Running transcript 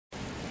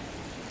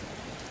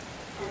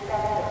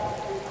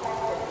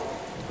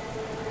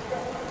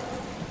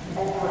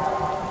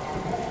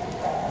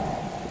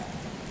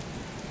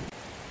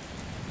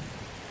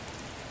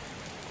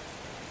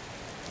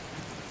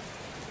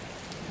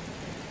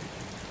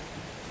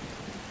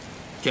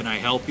Can I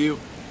help you?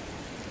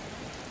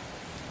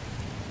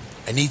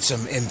 I need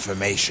some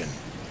information.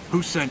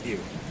 Who sent you?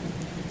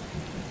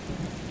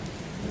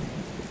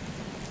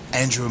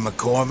 Andrew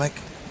McCormick?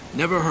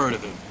 Never heard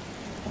of him.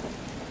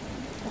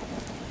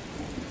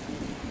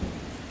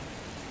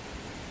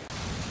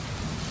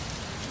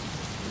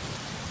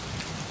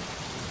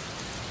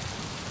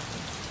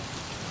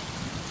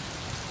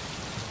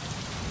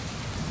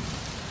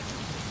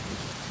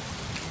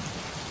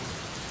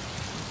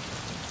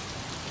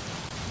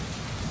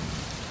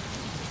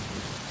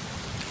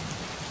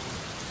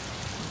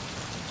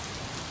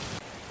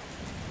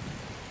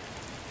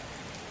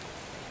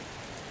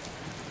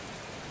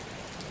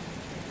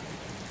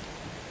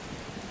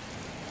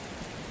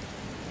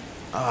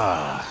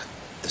 Ah,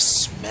 the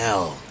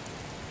smell.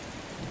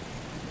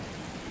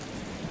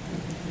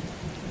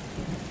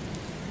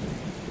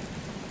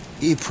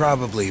 He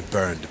probably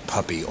burned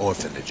puppy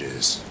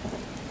orphanages.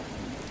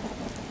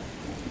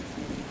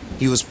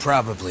 He was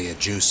probably a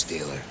juice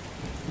dealer.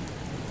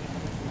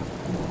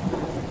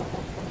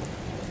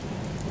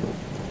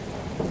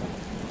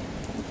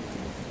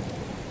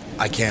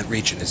 I can't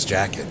reach in his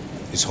jacket.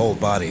 His whole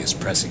body is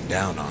pressing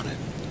down on it.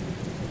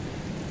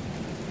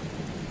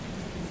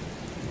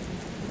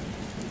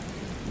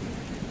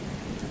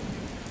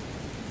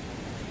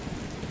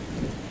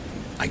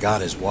 I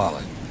got his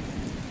wallet.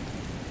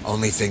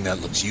 Only thing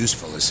that looks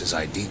useful is his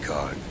ID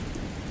card.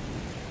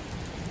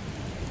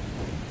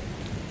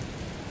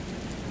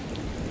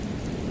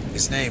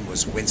 His name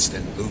was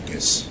Winston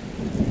Lucas.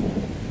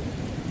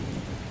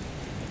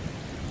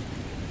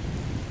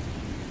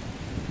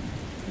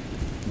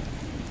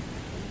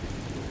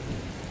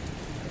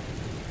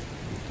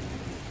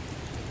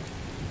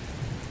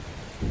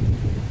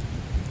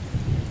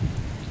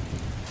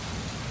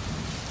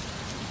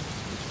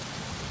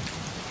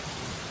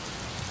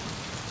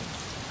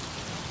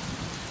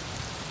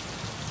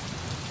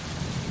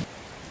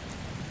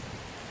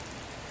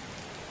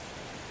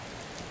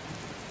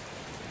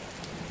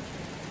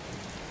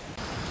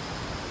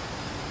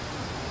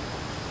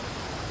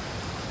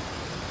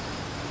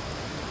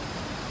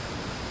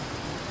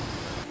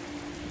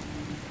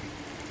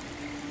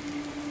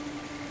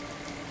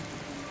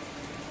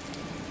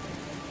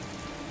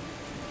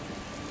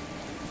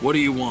 What do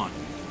you want?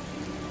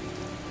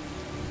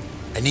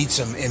 I need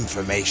some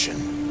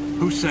information.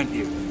 Who sent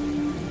you?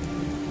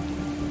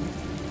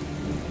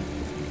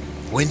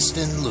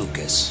 Winston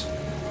Lucas.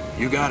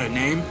 You got a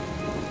name?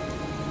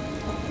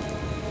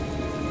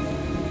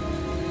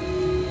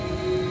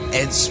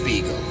 Ed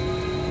Spiegel.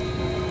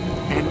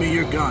 Hand me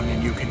your gun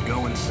and you can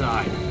go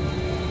inside.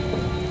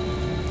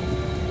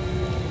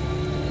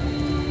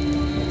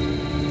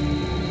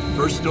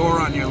 First door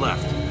on your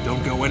left.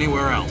 Don't go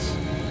anywhere else.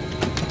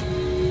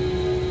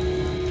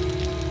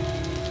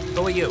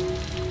 Who are you?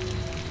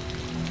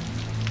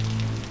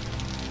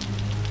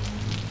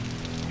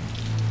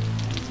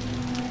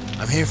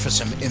 I'm here for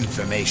some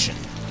information.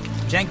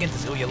 Jenkins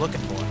is who you're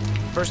looking for.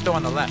 First door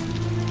on the left.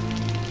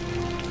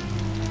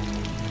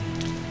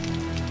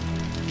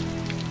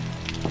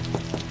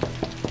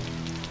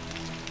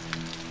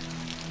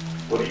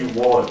 What do you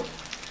want?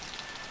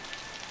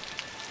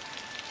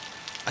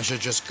 I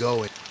should just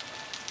go and...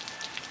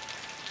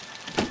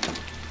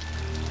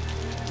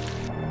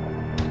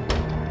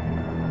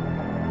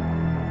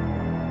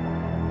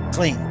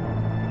 Clean.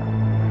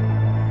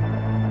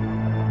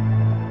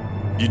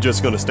 You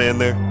just gonna stand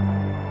there?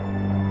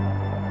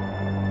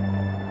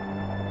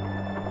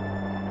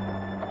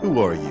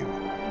 Who are you?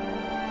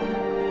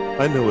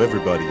 I know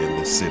everybody in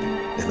this city,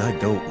 and I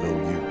don't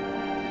know you.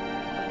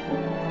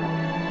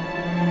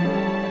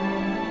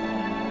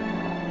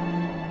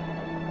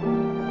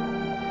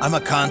 I'm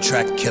a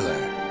contract killer.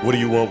 What do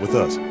you want with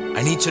us?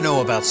 I need to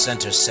know about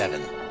Center 7.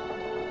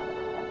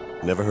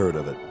 Never heard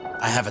of it.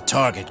 I have a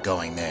target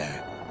going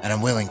there, and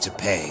I'm willing to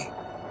pay.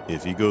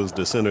 If he goes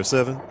to Center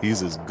 7,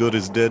 he's as good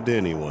as dead to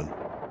anyone.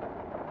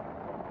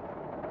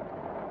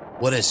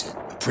 What is it,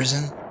 a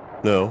prison?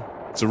 No,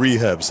 it's a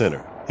rehab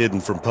center,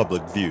 hidden from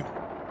public view.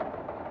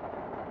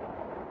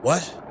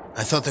 What?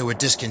 I thought they were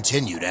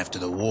discontinued after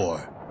the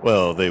war.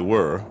 Well, they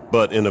were,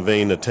 but in a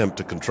vain attempt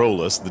to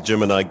control us, the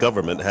Gemini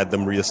government had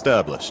them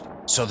reestablished.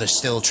 So they're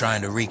still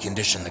trying to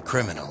recondition the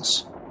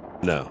criminals?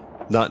 No,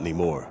 not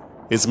anymore.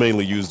 It's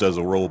mainly used as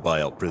a role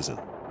buyout prison.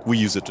 We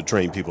use it to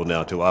train people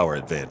now to our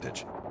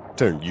advantage.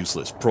 Turn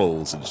useless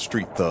proles and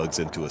street thugs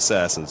into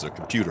assassins or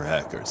computer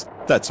hackers.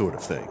 That sort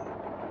of thing.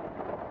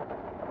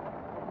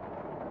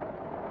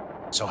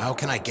 So how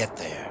can I get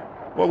there?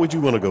 Why would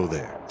you want to go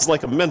there? It's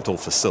like a mental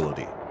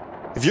facility.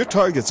 If your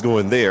target's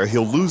going there,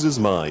 he'll lose his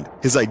mind,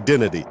 his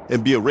identity,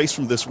 and be erased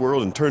from this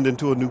world and turned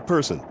into a new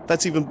person.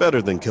 That's even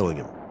better than killing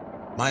him.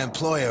 My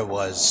employer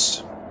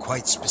was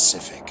quite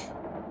specific.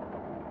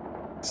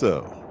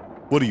 So,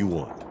 what do you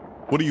want?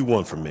 What do you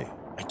want from me?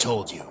 I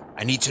told you,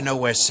 I need to know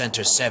where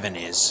Center 7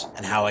 is,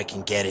 and how I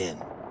can get in.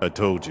 I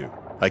told you.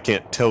 I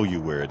can't tell you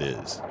where it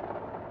is.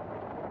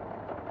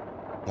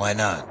 Why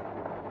not?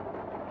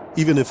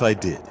 Even if I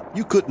did,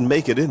 you couldn't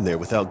make it in there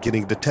without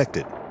getting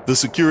detected. The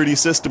security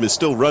system is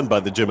still run by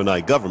the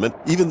Gemini government,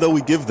 even though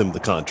we give them the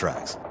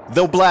contracts.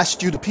 They'll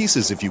blast you to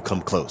pieces if you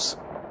come close.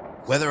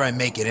 Whether I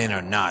make it in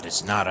or not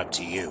is not up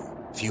to you.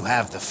 If you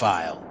have the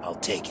file, I'll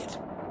take it.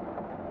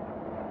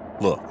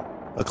 Look,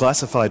 a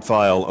classified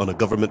file on a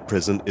government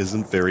prison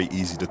isn't very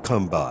easy to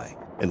come by,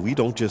 and we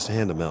don't just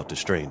hand them out to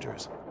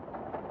strangers.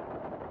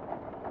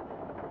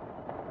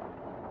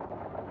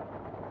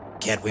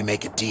 Can't we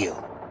make a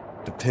deal?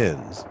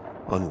 Depends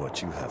on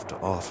what you have to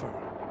offer.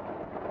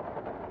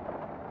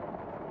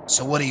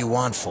 So what do you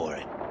want for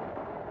it?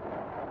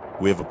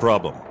 We have a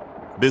problem.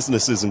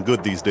 Business isn't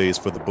good these days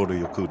for the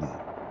Boryokuden.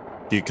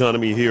 The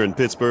economy here in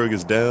Pittsburgh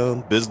is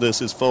down,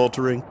 business is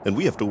faltering, and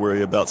we have to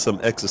worry about some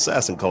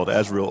ex-assassin called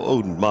Azriel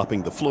Odin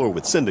mopping the floor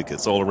with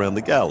syndicates all around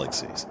the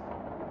galaxies.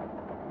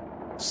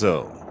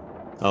 So,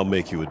 I'll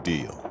make you a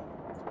deal.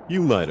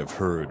 You might have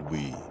heard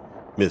we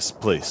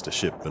misplaced a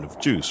shipment of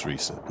juice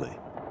recently.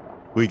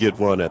 We get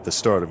one at the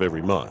start of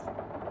every month.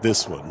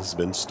 This one's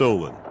been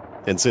stolen,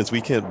 and since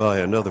we can't buy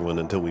another one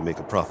until we make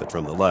a profit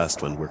from the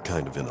last one, we're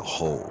kind of in a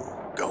hole.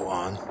 Go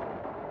on.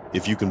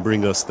 If you can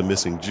bring us the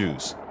missing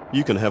juice,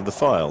 you can have the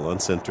file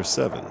on Center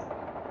 7.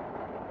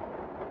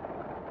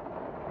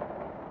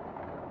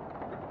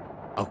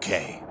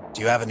 Okay.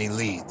 Do you have any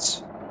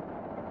leads?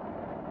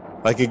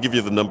 I can give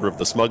you the number of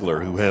the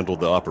smuggler who handled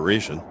the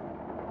operation.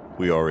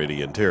 We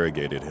already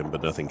interrogated him,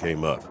 but nothing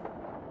came up.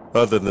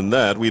 Other than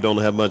that, we don't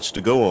have much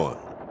to go on.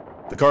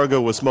 The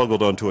cargo was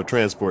smuggled onto a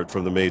transport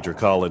from the major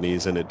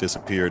colonies, and it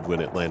disappeared when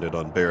it landed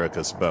on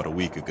Barracus about a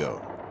week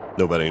ago.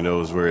 Nobody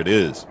knows where it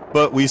is,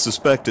 but we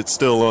suspect it's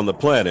still on the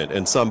planet,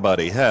 and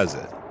somebody has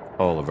it.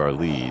 All of our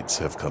leads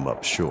have come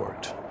up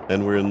short,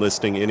 and we're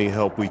enlisting any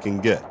help we can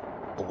get.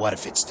 But what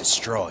if it's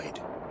destroyed?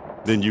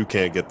 Then you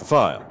can't get the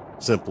file.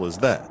 Simple as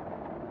that.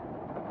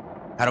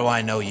 How do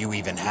I know you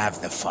even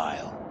have the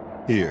file?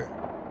 Here,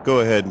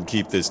 go ahead and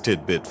keep this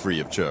tidbit free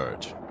of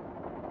charge.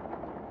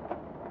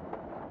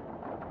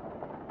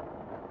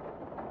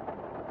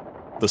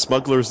 The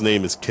smuggler's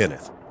name is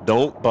Kenneth.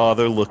 Don't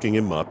bother looking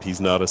him up,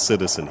 he's not a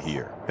citizen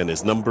here, and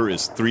his number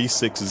is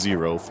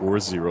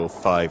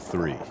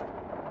 360-4053.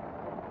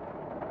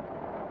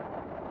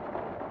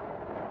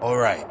 All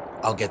right,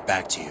 I'll get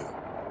back to you.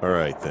 All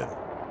right, then.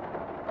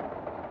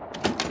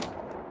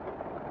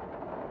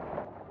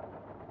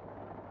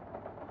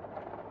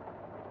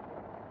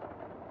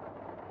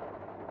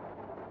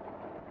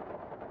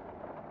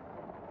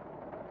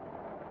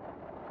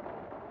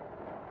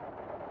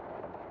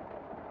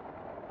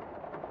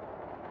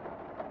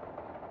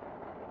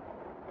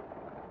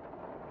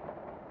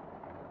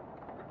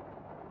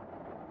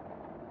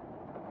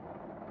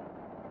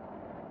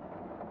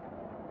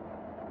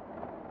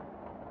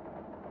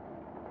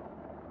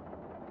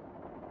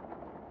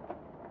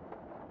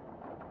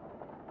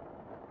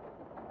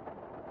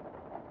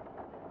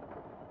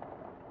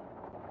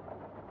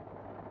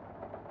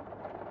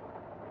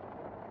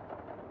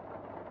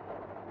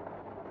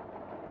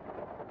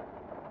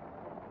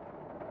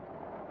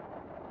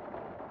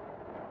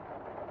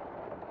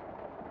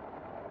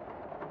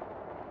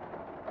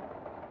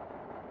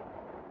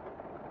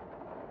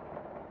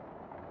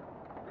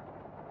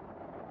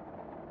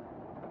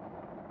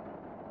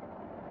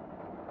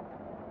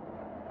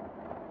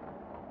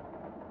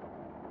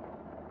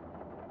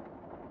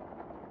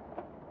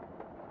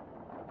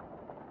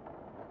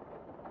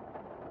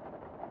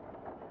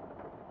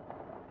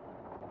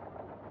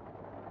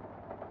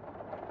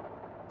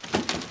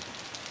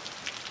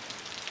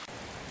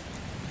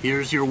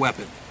 Here's your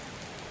weapon.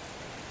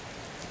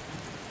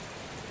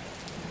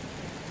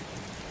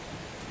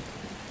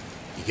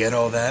 You get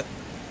all that?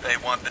 They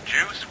want the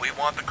juice, we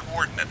want the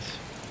coordinates.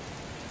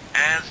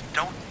 Az,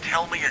 don't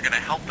tell me you're gonna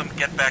help them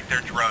get back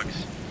their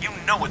drugs. You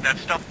know what that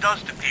stuff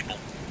does to people.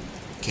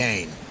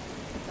 Kane,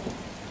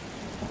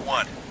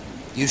 What?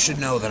 you should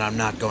know that I'm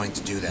not going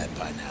to do that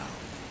by now.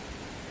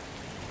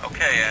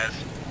 Okay, Az.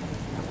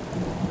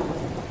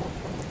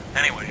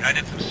 Anyway, I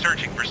did some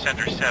searching for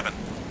Center 7.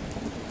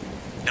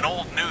 An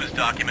old news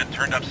document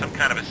turned up some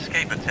kind of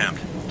escape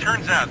attempt.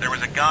 Turns out there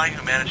was a guy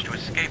who managed to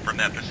escape from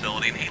that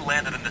facility, and he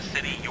landed in the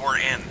city you're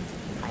in.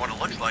 From what it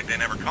looks like, they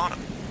never caught him.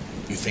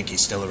 You think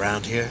he's still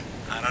around here?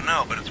 I don't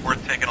know, but it's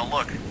worth taking a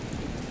look.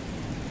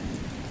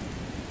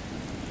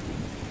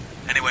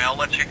 Anyway, I'll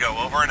let you go.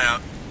 Over and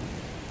out.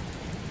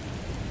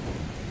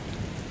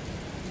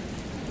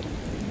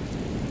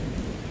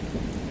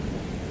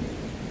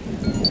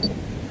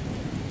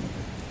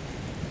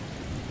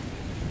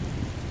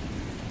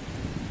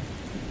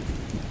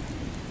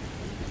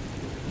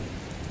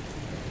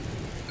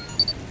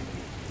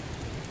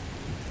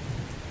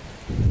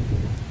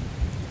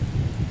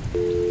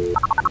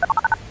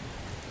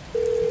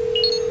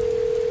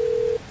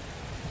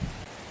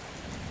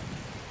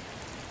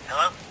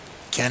 Hello?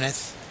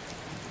 Kenneth?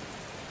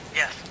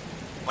 Yes.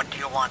 What do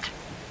you want?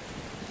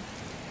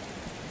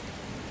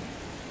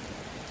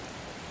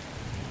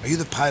 Are you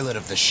the pilot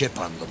of the ship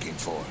I'm looking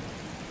for?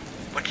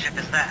 What ship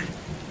is that?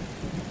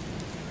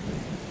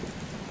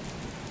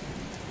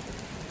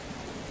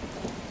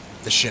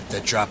 The ship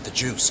that dropped the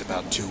juice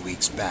about 2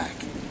 weeks back.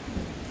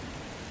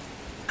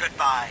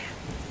 Goodbye.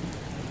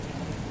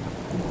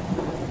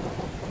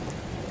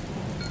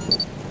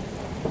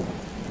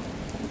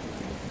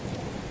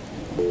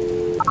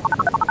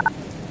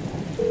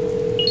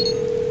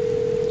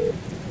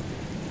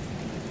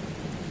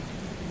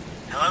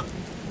 Hello?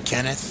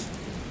 Kenneth?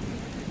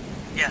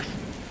 Yes.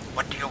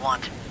 What do you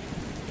want?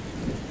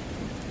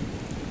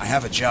 I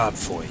have a job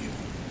for you.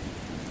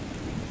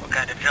 What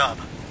kind of job?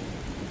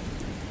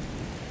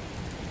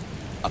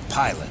 A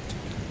pilot.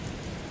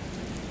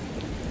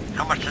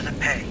 How much does it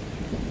pay?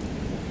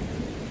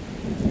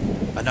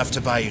 Enough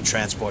to buy you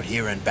transport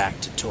here and back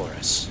to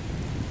Taurus.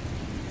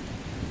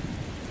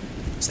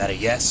 Is that a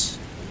yes?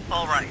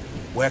 All right.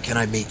 Where can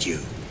I meet you?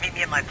 Meet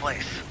me at my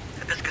place.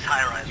 Hibiscus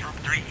High Rise, room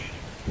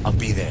 3E. I'll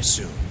be there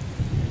soon.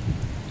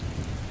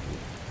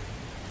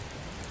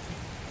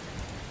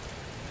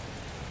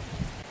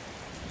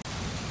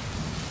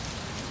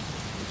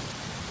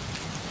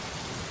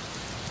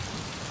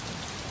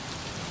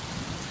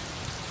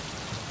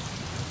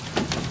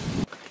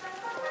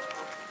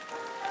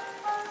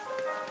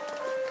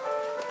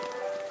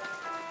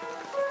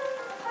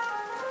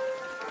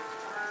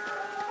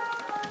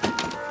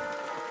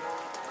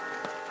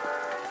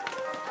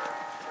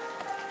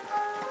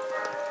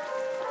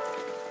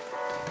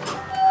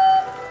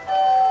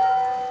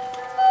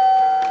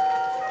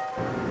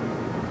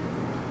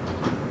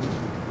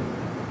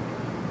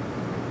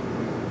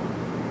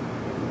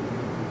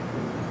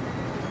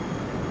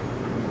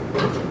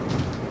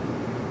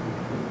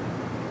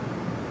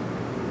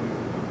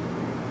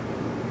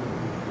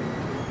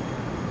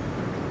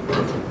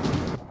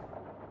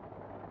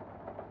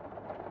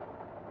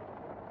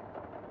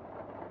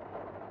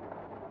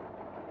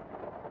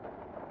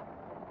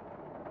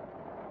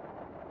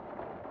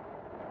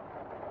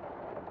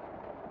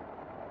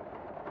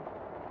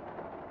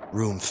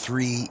 Room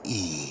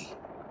 3E.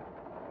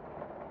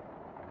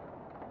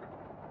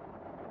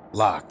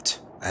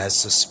 Locked, as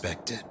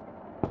suspected.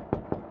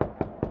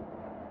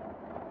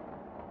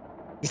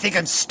 You think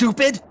I'm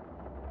stupid?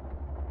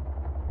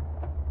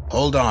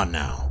 Hold on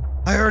now.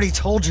 I already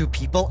told you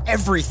people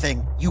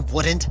everything. You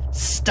wouldn't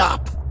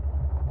stop.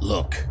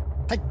 Look,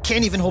 I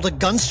can't even hold a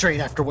gun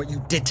straight after what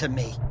you did to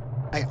me.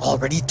 I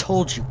already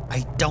told you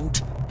I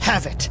don't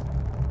have it.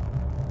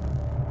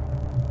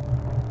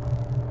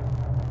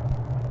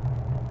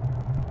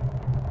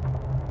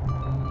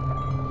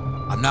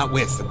 I'm not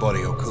with the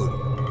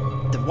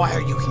Boryokudu. Then why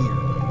are you here?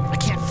 I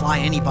can't fly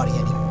anybody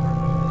anymore.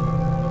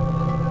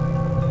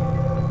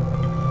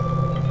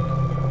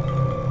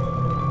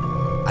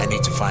 I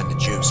need to find the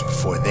juice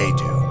before they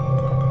do.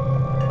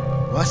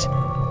 What?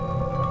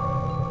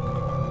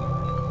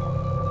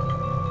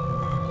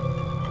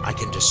 I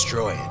can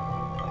destroy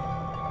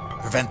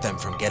it. Prevent them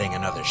from getting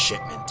another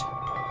shipment.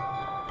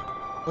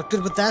 What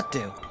good would that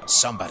do?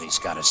 Somebody's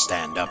gotta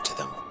stand up to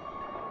them.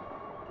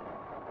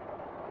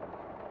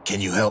 Can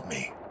you help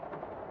me?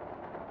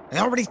 I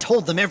already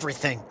told them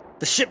everything.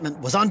 The shipment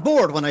was on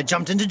board when I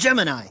jumped into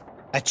Gemini.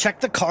 I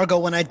checked the cargo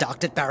when I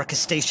docked at Barracus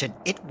Station.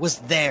 It was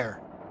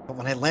there. But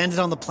when I landed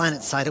on the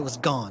planet side, it was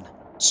gone.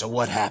 So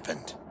what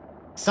happened?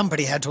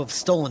 Somebody had to have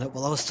stolen it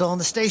while I was still on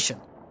the station.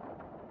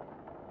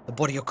 The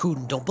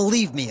Boryokuden don't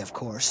believe me, of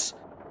course.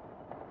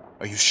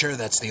 Are you sure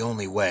that's the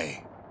only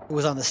way? It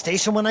was on the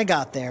station when I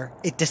got there.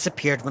 It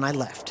disappeared when I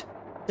left.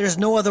 There's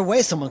no other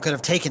way someone could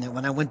have taken it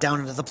when I went down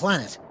into the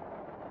planet.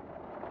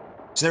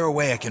 Is there a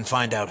way I can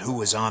find out who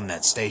was on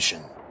that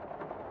station?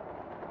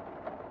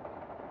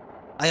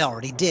 I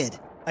already did.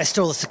 I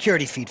stole a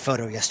security feed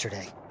photo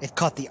yesterday. It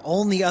caught the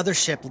only other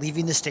ship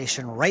leaving the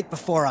station right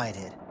before I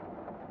did.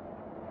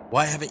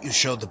 Why haven't you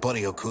showed the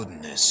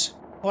Boryokuden this?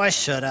 Why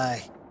should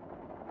I?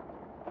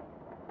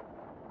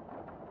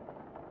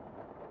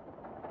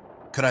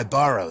 Could I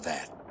borrow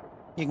that?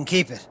 You can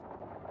keep it.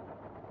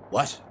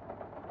 What?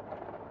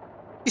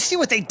 You see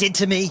what they did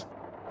to me?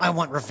 I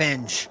want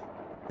revenge.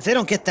 If they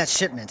don't get that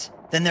shipment,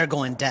 then they're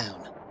going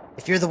down.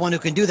 If you're the one who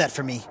can do that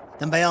for me,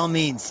 then by all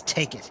means,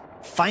 take it.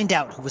 Find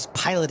out who was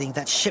piloting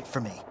that ship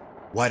for me.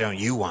 Why don't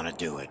you want to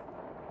do it?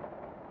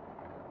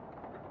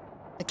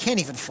 I can't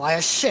even fly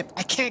a ship.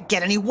 I can't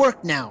get any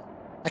work now.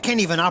 I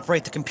can't even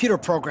operate the computer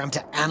program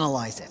to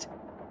analyze it.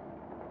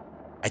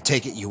 I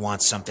take it you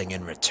want something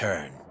in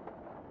return.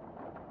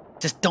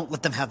 Just don't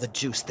let them have the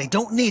juice. They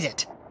don't need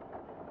it.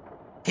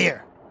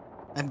 Here.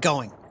 I'm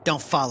going.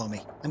 Don't follow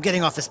me. I'm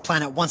getting off this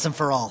planet once and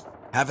for all.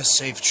 Have a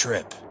safe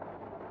trip.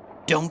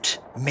 Don't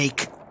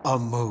make a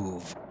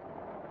move.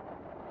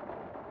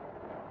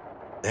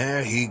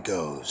 There he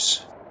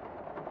goes.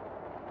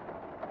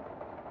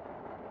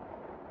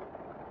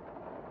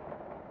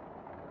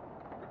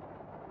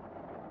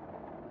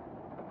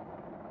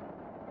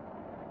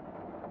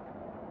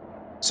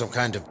 Some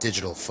kind of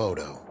digital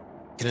photo.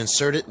 You can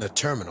insert it in a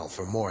terminal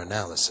for more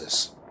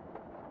analysis.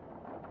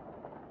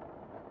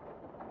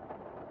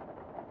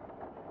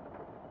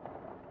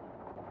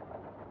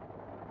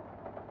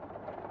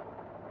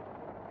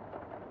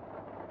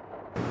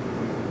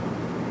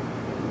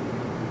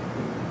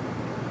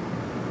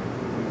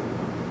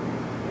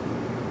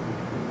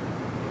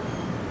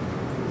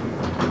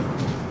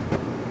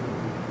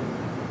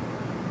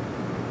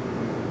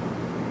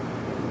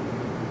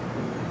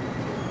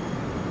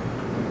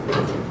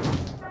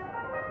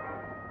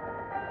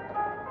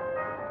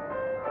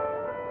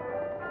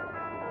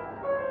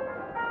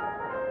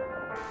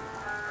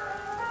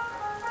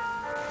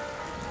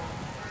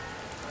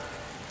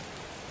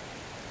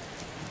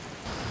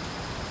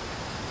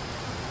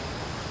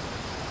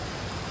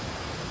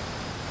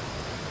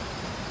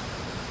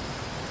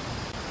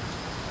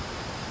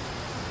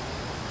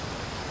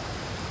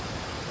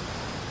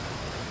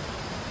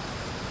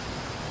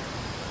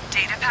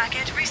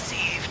 packet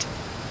received.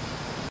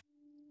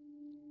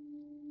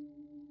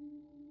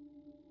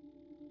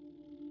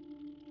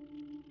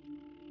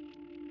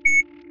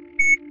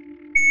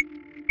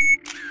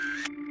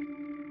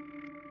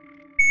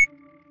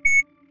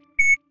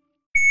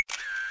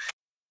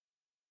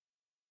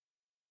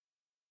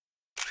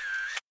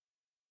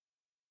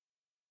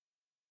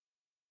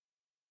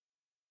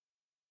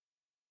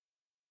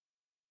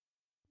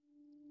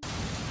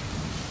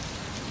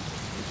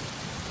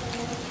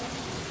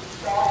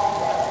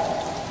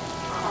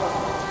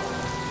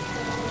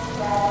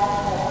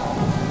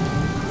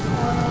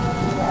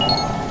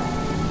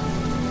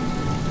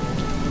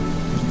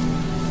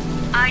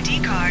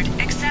 ID card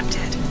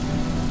accepted.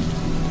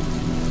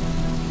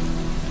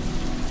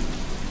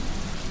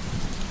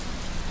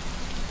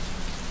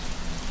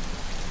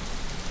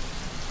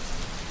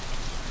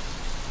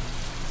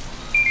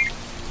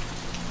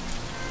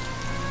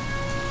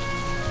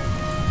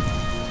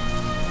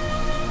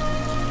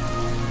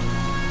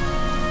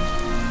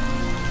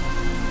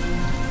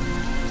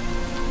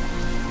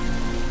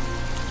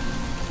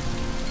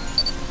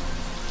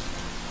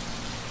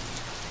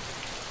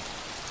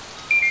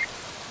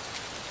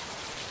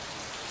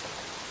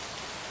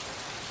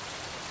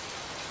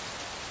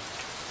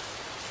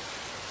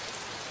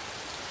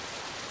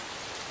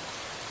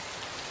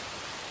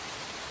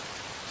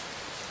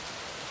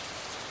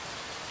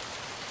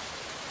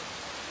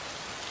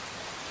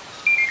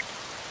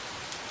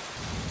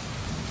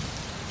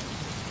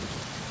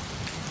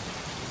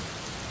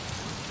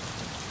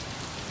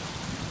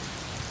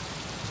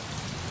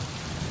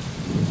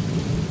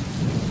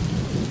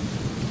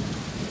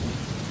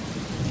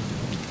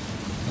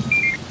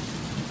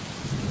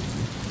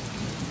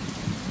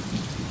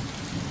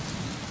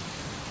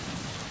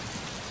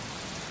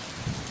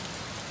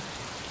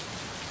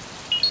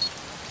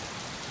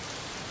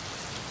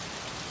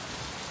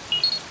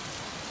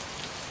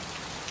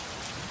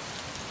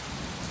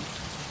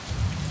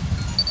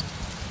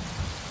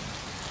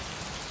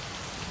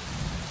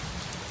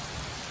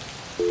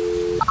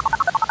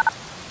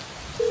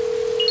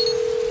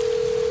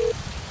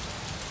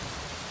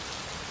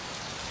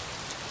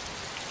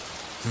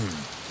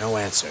 No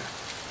answer.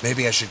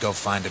 Maybe I should go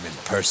find him in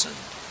person.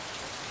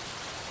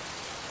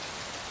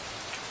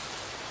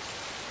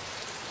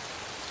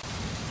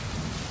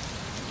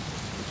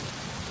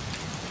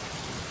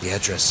 The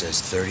address says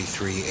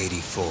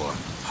 3384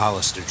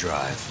 Hollister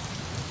Drive.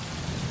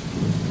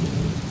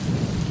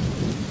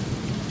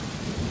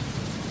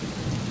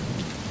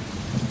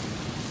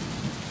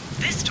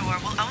 This door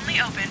will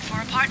only open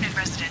for apartment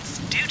residents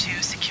due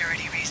to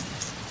security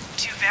reasons.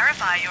 To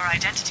verify your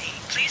identity,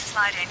 please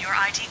slide in your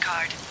ID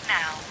card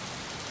now.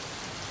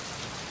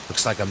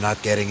 Looks like I'm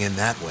not getting in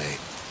that way.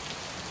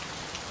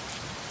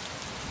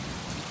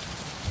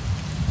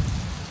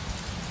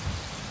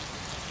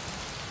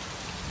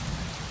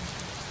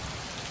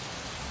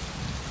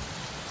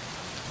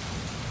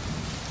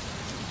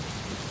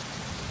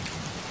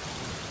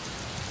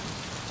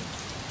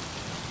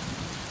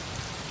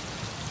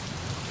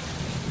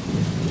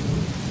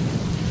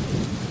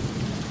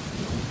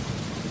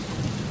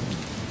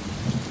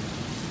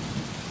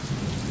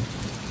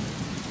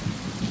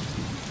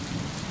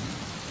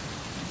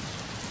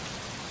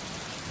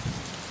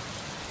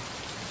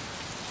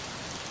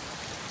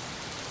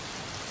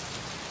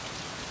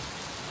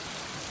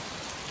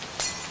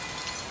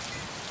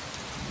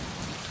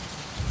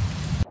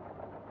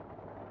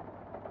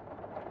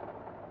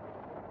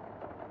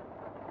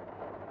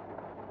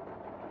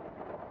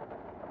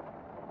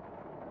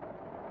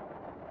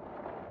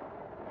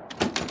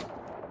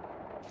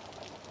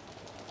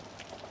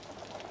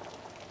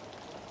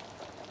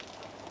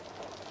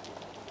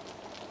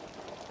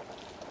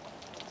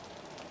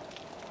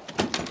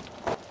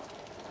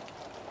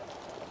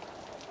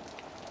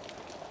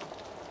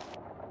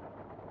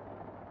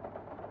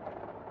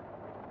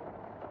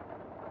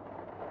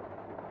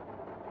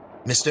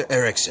 Mr.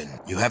 Erickson,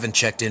 you haven't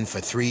checked in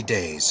for 3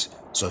 days,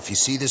 so if you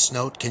see this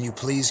note, can you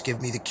please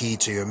give me the key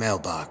to your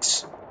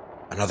mailbox?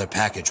 Another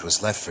package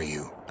was left for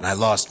you, and I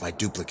lost my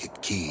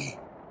duplicate key.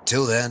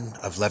 Till then,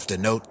 I've left a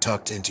note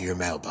tucked into your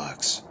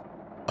mailbox.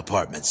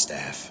 Apartment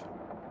staff.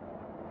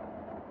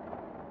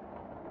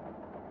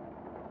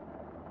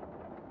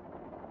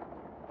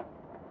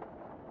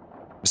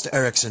 Mr.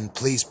 Erickson,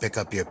 please pick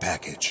up your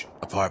package.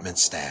 Apartment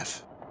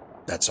staff.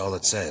 That's all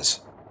it says.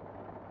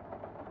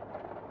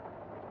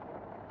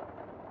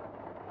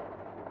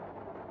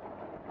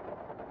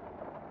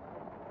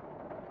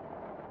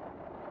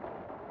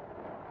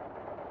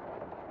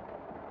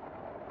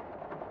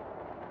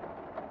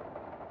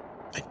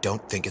 I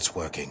don't think it's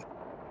working.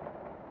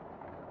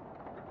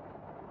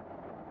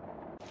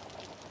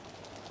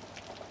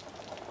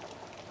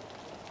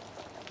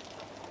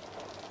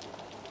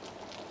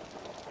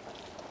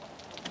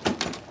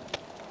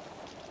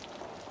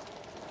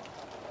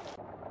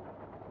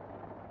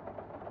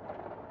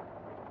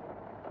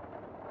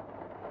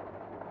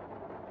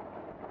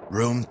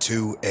 Room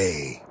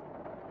 2A.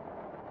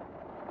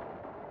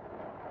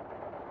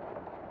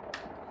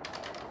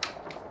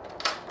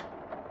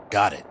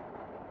 Got it.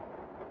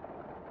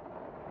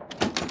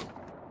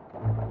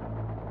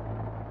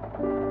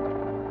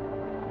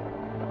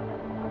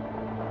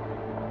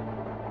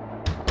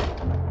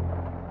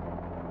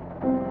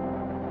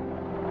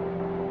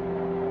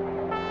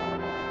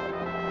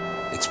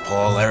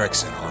 Paul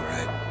Erickson, all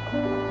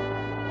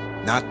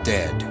right. Not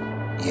dead,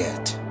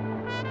 yet.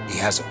 He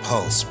has a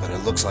pulse, but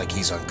it looks like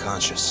he's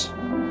unconscious.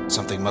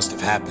 Something must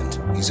have happened.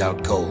 He's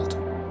out cold.